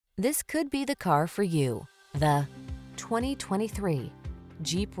This could be the car for you. The 2023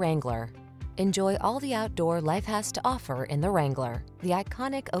 Jeep Wrangler. Enjoy all the outdoor life has to offer in the Wrangler, the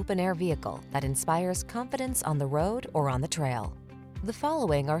iconic open-air vehicle that inspires confidence on the road or on the trail. The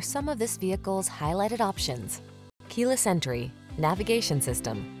following are some of this vehicle's highlighted options: keyless entry, navigation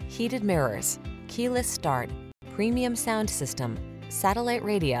system, heated mirrors, keyless start, premium sound system, satellite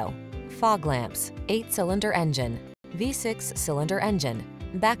radio, fog lamps, 8-cylinder engine, V6 cylinder engine,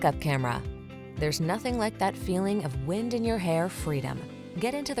 backup camera. There's nothing like that feeling of wind in your hair freedom.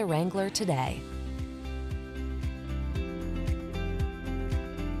 Get into the Wrangler today.